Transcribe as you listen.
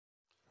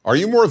Are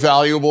you more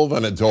valuable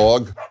than a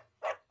dog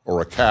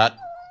or a cat,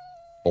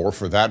 or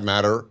for that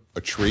matter,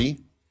 a tree?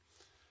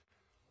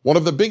 One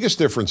of the biggest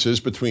differences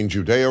between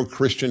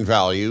Judeo-Christian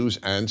values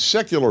and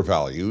secular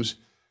values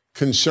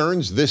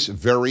concerns this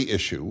very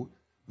issue,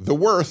 the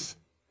worth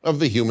of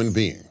the human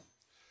being.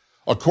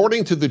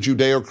 According to the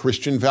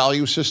Judeo-Christian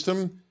value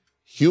system,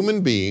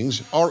 human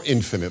beings are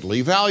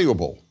infinitely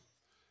valuable.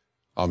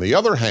 On the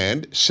other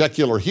hand,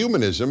 secular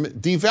humanism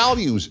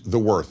devalues the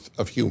worth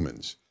of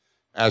humans.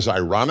 As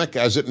ironic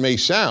as it may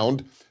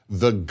sound,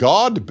 the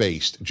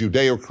God-based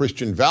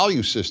Judeo-Christian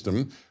value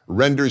system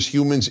renders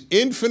humans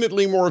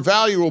infinitely more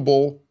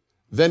valuable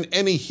than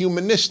any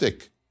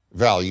humanistic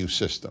value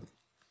system.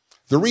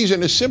 The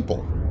reason is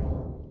simple.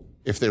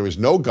 If there is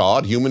no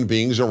God, human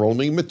beings are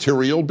only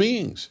material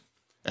beings,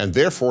 and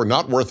therefore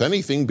not worth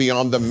anything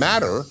beyond the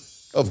matter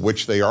of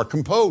which they are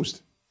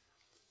composed.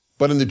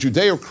 But in the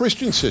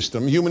Judeo-Christian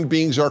system, human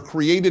beings are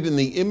created in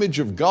the image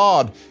of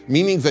God,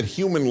 meaning that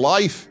human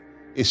life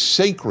is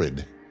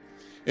sacred.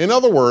 In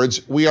other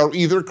words, we are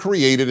either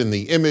created in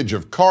the image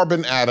of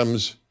carbon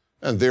atoms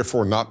and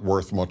therefore not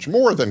worth much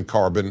more than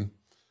carbon,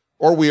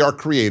 or we are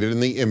created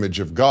in the image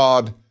of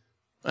God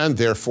and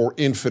therefore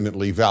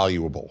infinitely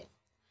valuable.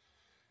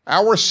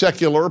 Our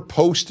secular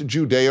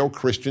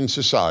post-Judeo-Christian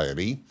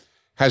society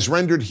has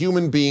rendered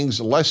human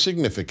beings less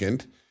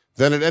significant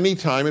than at any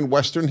time in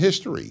Western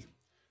history.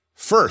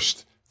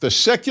 First, the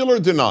secular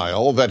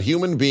denial that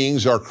human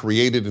beings are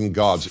created in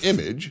God's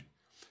image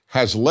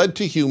has led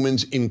to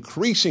humans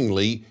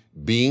increasingly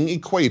being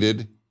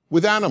equated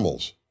with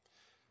animals.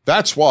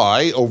 That's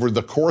why, over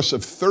the course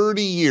of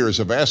 30 years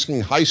of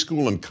asking high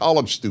school and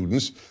college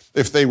students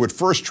if they would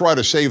first try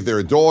to save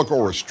their dog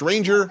or a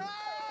stranger,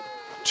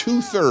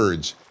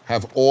 2/3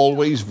 have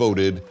always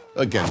voted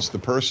against the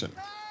person.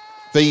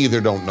 They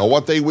either don't know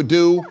what they would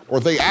do, or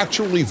they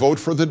actually vote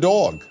for the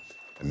dog.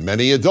 And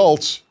many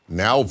adults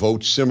now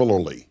vote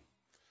similarly.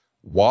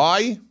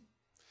 Why?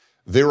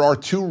 There are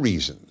two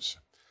reasons.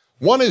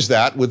 One is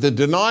that with the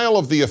denial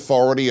of the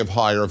authority of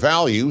higher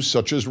values,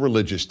 such as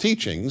religious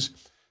teachings,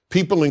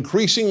 people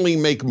increasingly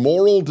make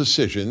moral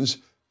decisions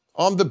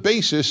on the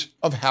basis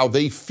of how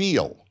they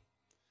feel.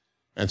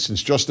 And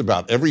since just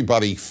about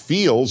everybody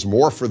feels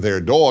more for their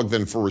dog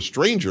than for a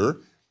stranger,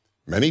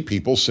 many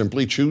people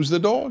simply choose the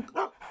dog.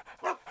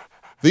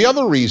 The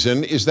other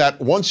reason is that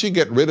once you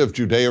get rid of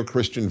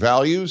Judeo-Christian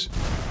values,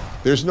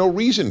 there's no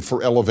reason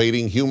for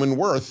elevating human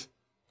worth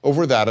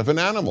over that of an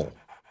animal.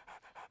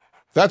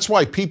 That's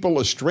why people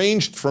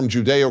estranged from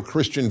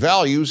Judeo-Christian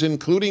values,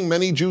 including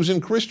many Jews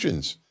and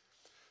Christians,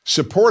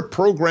 support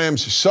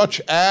programs such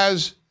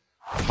as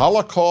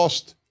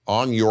Holocaust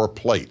on Your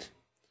Plate.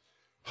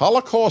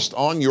 Holocaust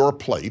on Your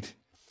Plate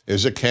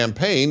is a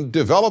campaign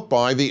developed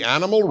by the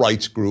animal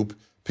rights group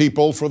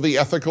People for the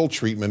Ethical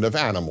Treatment of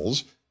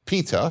Animals,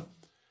 PETA,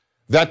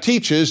 that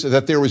teaches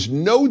that there is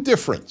no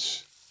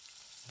difference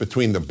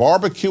between the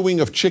barbecuing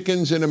of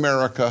chickens in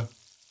America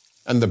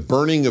and the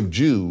burning of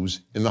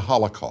Jews in the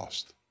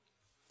Holocaust.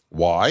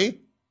 Why?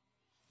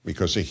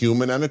 Because a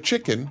human and a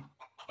chicken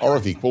are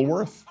of equal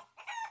worth.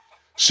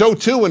 So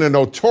too, in a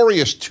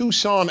notorious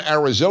Tucson,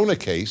 Arizona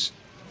case,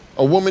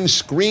 a woman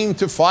screamed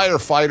to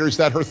firefighters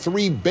that her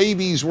 3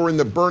 babies were in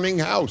the burning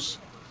house.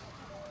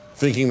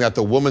 Thinking that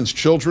the woman's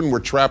children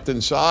were trapped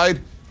inside,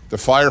 the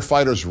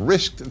firefighters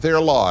risked their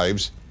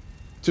lives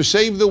to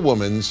save the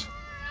woman's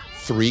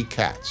 3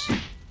 cats.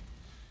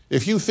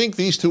 If you think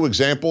these two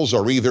examples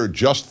are either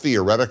just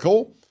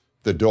theoretical,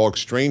 the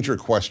dog-stranger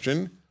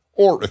question,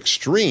 or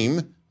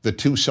extreme, the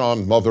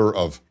Tucson mother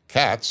of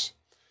cats,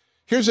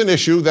 here's an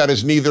issue that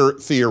is neither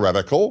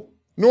theoretical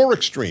nor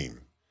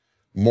extreme.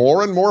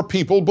 More and more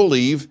people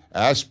believe,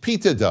 as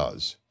PETA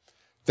does,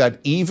 that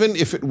even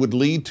if it would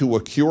lead to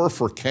a cure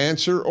for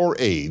cancer or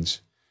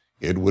AIDS,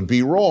 it would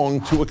be wrong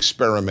to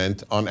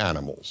experiment on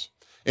animals.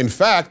 In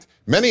fact,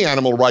 many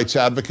animal rights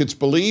advocates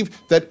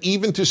believe that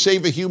even to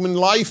save a human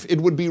life,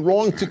 it would be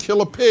wrong to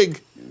kill a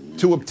pig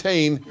to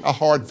obtain a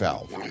heart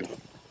valve.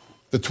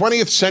 The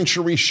 20th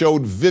century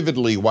showed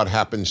vividly what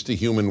happens to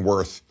human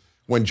worth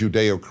when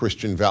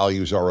Judeo-Christian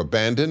values are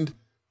abandoned.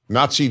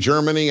 Nazi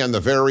Germany and the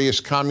various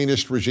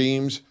communist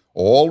regimes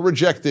all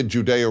rejected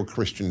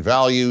Judeo-Christian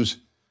values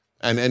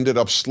and ended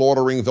up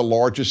slaughtering the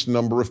largest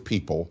number of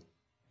people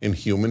in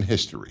human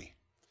history.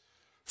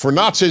 For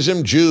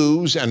Nazism,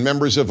 Jews and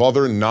members of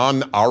other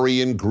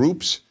non-Aryan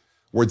groups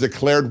were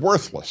declared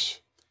worthless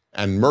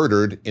and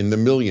murdered in the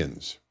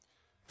millions.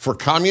 For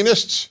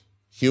communists,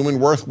 human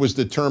worth was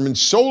determined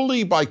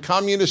solely by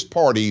communist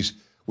parties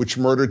which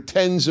murdered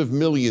tens of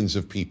millions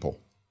of people.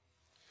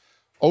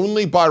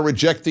 Only by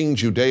rejecting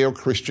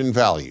Judeo-Christian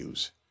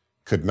values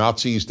could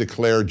Nazis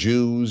declare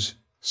Jews,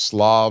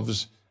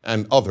 Slavs,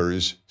 and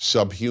others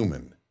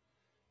subhuman.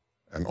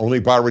 And only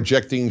by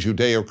rejecting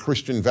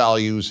Judeo-Christian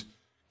values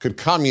could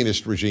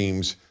communist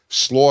regimes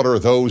slaughter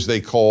those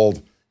they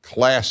called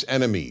class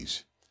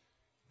enemies.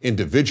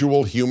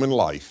 Individual human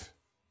life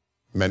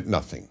meant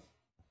nothing.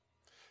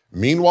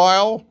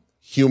 Meanwhile,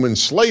 human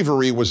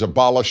slavery was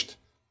abolished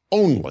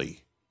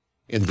only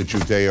in the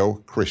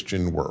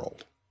Judeo-Christian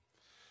world.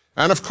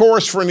 And of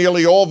course, for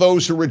nearly all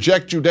those who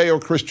reject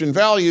Judeo-Christian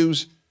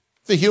values,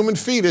 the human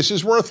fetus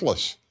is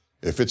worthless,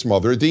 if its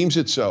mother deems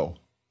it so.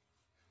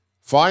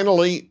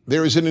 Finally,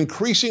 there is an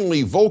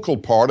increasingly vocal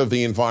part of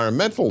the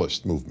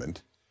environmentalist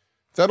movement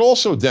that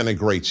also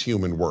denigrates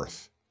human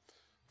worth.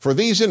 For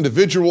these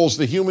individuals,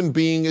 the human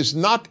being is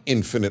not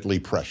infinitely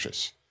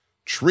precious.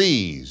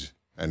 Trees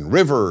and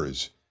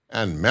rivers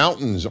and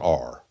mountains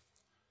are.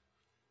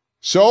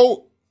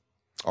 So,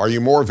 are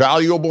you more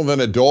valuable than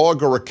a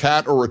dog or a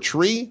cat or a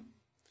tree?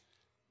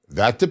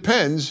 That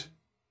depends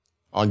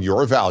on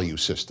your value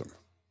system.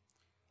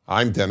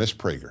 I'm Dennis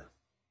Prager.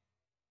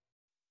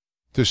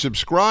 To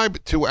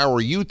subscribe to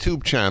our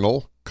YouTube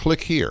channel,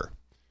 click here.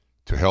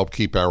 To help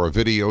keep our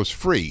videos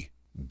free,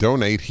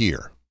 donate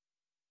here.